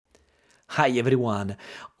Hi everyone.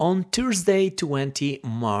 On Thursday 20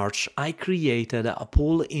 March, I created a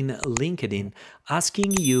poll in LinkedIn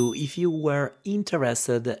asking you if you were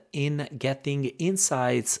interested in getting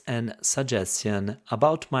insights and suggestions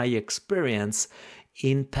about my experience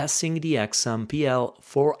in passing the exam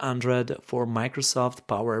PL-400 for Microsoft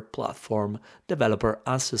Power Platform Developer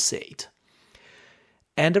Associate.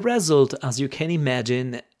 And the result, as you can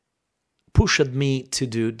imagine, pushed me to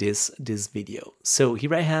do this video. So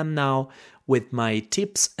here I am now with my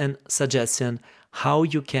tips and suggestion how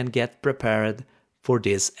you can get prepared for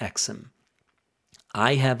this exam.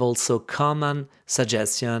 I have also common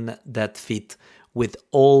suggestion that fit with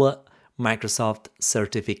all Microsoft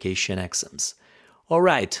certification exams. All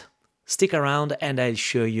right, stick around and I'll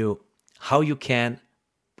show you how you can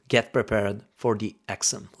get prepared for the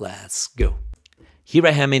exam. Let's go. Here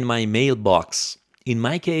I am in my mailbox. In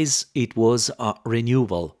my case, it was a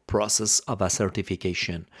renewal process of a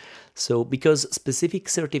certification. So because specific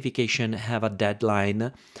certification have a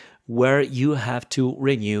deadline where you have to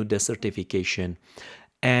renew the certification.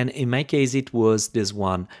 And in my case, it was this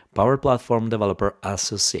one, Power Platform Developer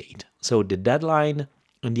Associate. So the deadline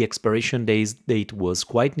and the expiration date was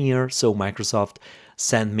quite near, so Microsoft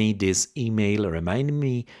sent me this email reminding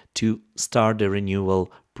me to start the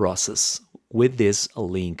renewal process with this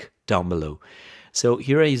link down below. So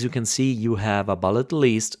here, as you can see, you have a bullet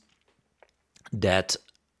list that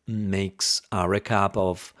makes a recap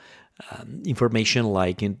of information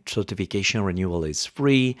like in certification renewal is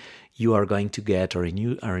free. You are going to get a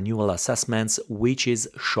renewal assessments, which is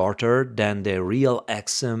shorter than the real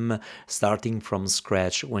exam starting from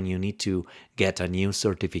scratch when you need to get a new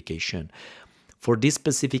certification. For this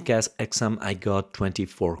specific exam, I got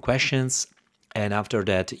 24 questions, and after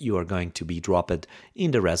that, you are going to be dropped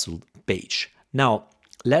in the result page. Now,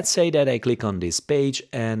 let's say that I click on this page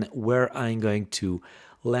and where I'm going to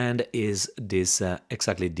land is this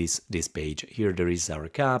exactly this page. Here there is a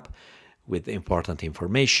recap with important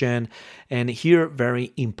information, and here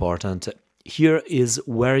very important, here is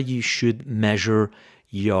where you should measure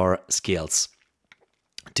your skills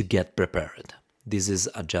to get prepared. This is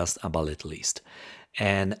just a bullet list.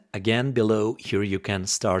 And again, below here you can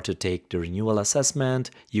start to take the renewal assessment.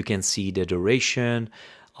 You can see the duration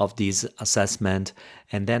of this assessment,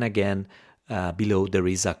 and then again below there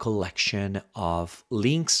is a collection of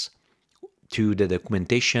links to the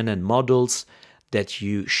documentation and modules that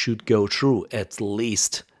you should go through at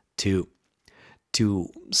least to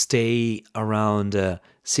stay around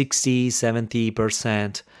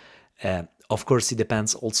 60-70%. Of course, it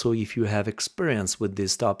depends also if you have experience with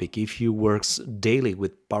this topic. If you work daily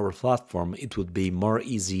with Power Platform, it would be more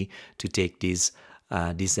easy to take this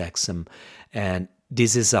exam. And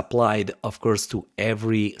this is applied, of course, to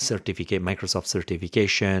every certificate, Microsoft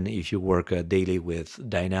certification. If you work daily with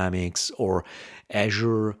Dynamics or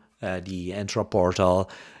Azure, the Entra portal,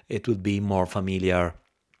 it would be more familiar,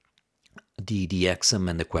 the exam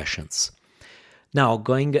and the questions. Now,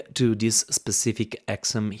 going to this specific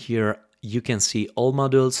exam here, you can see all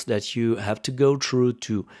modules that you have to go through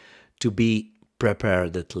to be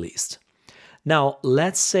prepared at least. Now,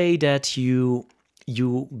 let's say that you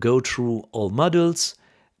go through all modules,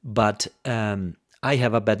 but I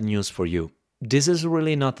have a bad news for you. This is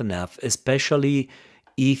really not enough, especially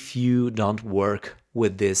if you don't work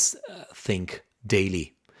with this thing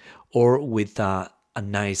daily or with a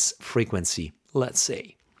nice frequency, let's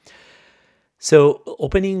say. So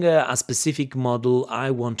opening a specific module, I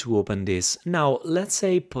want to open this. Now, let's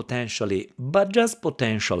say potentially, but just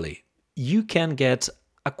potentially, you can get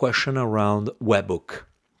a question around webbook.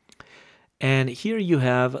 And here you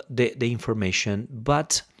have the information,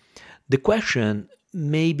 but the question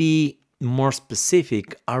may be more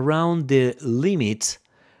specific around the limit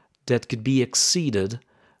that could be exceeded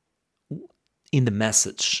in the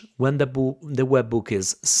message when the webbook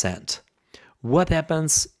is sent. What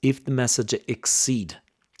happens if the message exceeds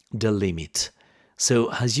the limit?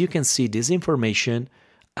 So as you can see, this information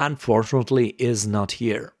unfortunately is not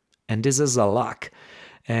here, and this is a lack.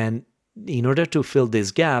 And in order to fill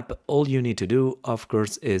this gap, all you need to do, of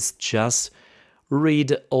course, is just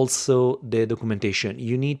read also the documentation.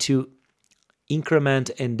 You need to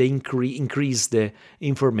increment and increase the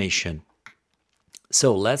information.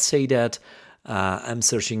 So let's say that I'm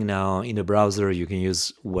searching now in the browser. You can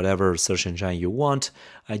use whatever search engine you want.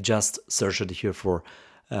 I just searched here for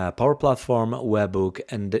Power Platform webbook,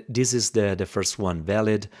 and this is the first one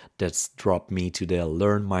valid that's dropped me to the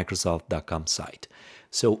learnmicrosoft.com site.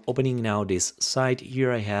 So opening now this site,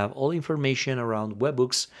 here I have all information around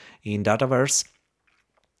webbooks in Dataverse.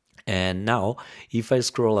 And now if I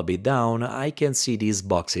scroll a bit down, I can see these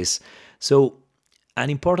boxes. So an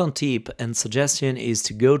important tip and suggestion is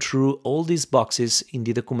to go through all these boxes in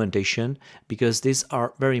the documentation because these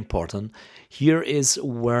are very important. Here is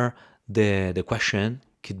where the question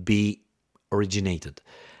could be originated.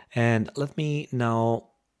 And let me now,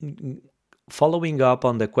 following up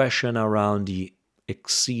on the question around the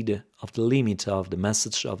exceed of the limit of the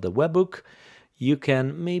message of the webhook, you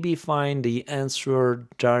can maybe find the answer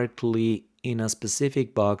directly in a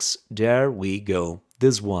specific box. There we go,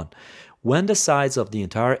 this one. When the size of the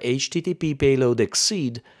entire HTTP payload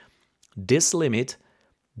exceed this limit,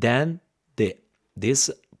 then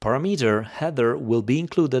this parameter header will be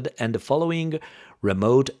included and the following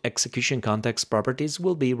remote execution context properties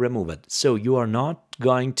will be removed. So you are not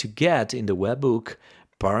going to get in the webhook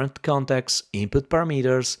parent context, input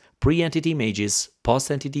parameters, pre-entity images,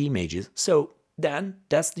 post-entity images. So then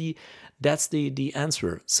that's the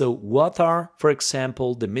answer. So what are, for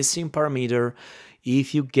example, the missing parameter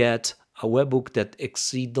if you get a webhook that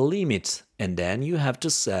exceed the limit? And then you have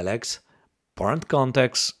to select parent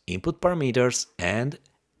context, input parameters, and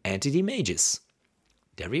entity images.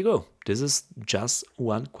 There you go. This is just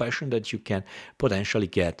one question that you can potentially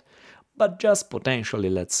get, but just potentially,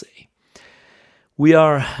 let's say. We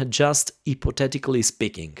are just hypothetically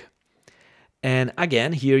speaking. And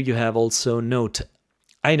again, here you have also note.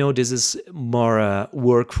 I know this is more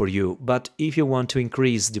work for you, but if you want to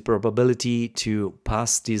increase the probability to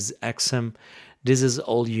pass this exam, this is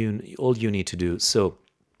all you need to do. So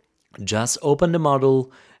just open the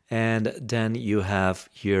model, and then you have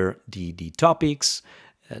here the topics,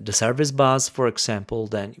 the service bus, for example.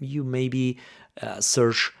 Then you maybe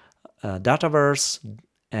search Dataverse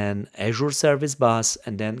and Azure Service Bus,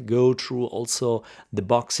 and then go through also the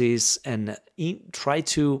boxes and try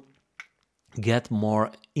to get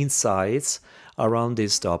more insights around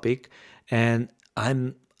this topic. And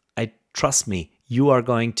I trust me, you are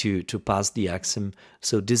going to pass the exam.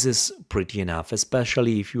 So this is pretty enough,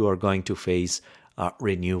 especially if you are going to face a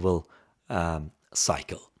renewal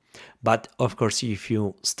cycle. But of course, if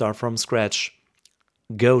you start from scratch,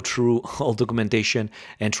 go through all documentation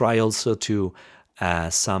and try also to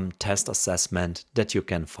some test assessment that you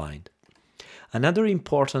can find. Another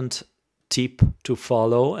important tip to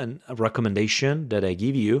follow and a recommendation that I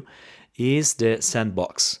give you is the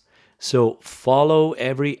sandbox. So follow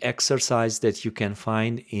every exercise that you can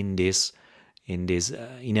find in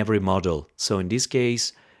every model. So in this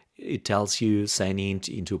case, it tells you sign in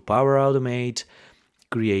into Power Automate,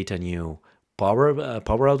 create a new Power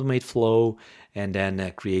Automate flow, and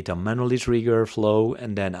then create a manually trigger flow,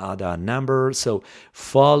 and then add a number. So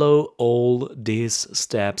follow all these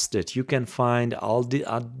steps that you can find, all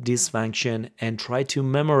this function, and try to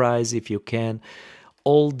memorize, if you can,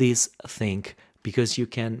 all these things, because you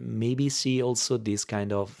can maybe see also this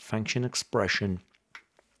kind of function expression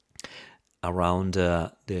around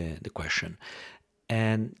the question.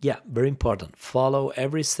 And yeah, very important, follow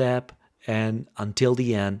every step and until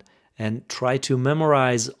the end, and try to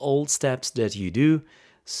memorize all steps that you do,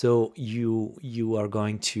 so you are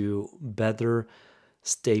going to better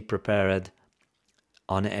stay prepared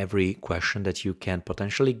on every question that you can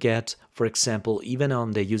potentially get. For example, even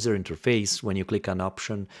on the user interface, when you click an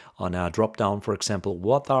option on a drop down, for example,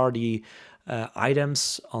 what are the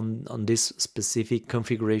items on this specific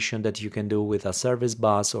configuration that you can do with a service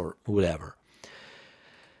bus or whatever.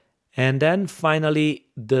 And then finally,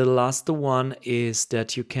 the last one is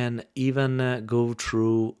that you can even go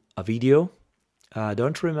through a video. I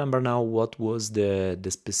don't remember now what was the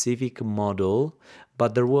specific model,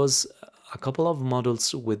 but there was a couple of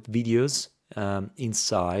models with videos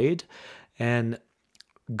inside, and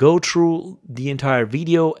go through the entire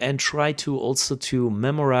video and try to also to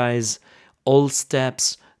memorize all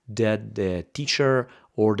steps that the teacher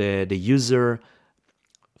or the user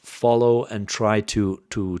follow and try to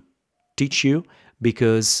teach you,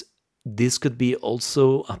 because this could be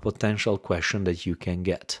also a potential question that you can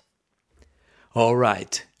get. All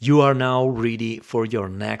right, you are now ready for your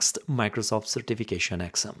next Microsoft certification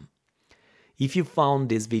exam. If you found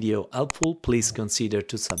this video helpful, please consider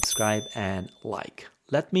to subscribe and like.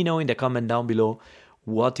 Let me know in the comment down below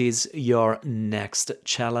what is your next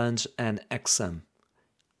challenge and exam.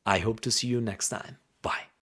 I hope to see you next time. Bye.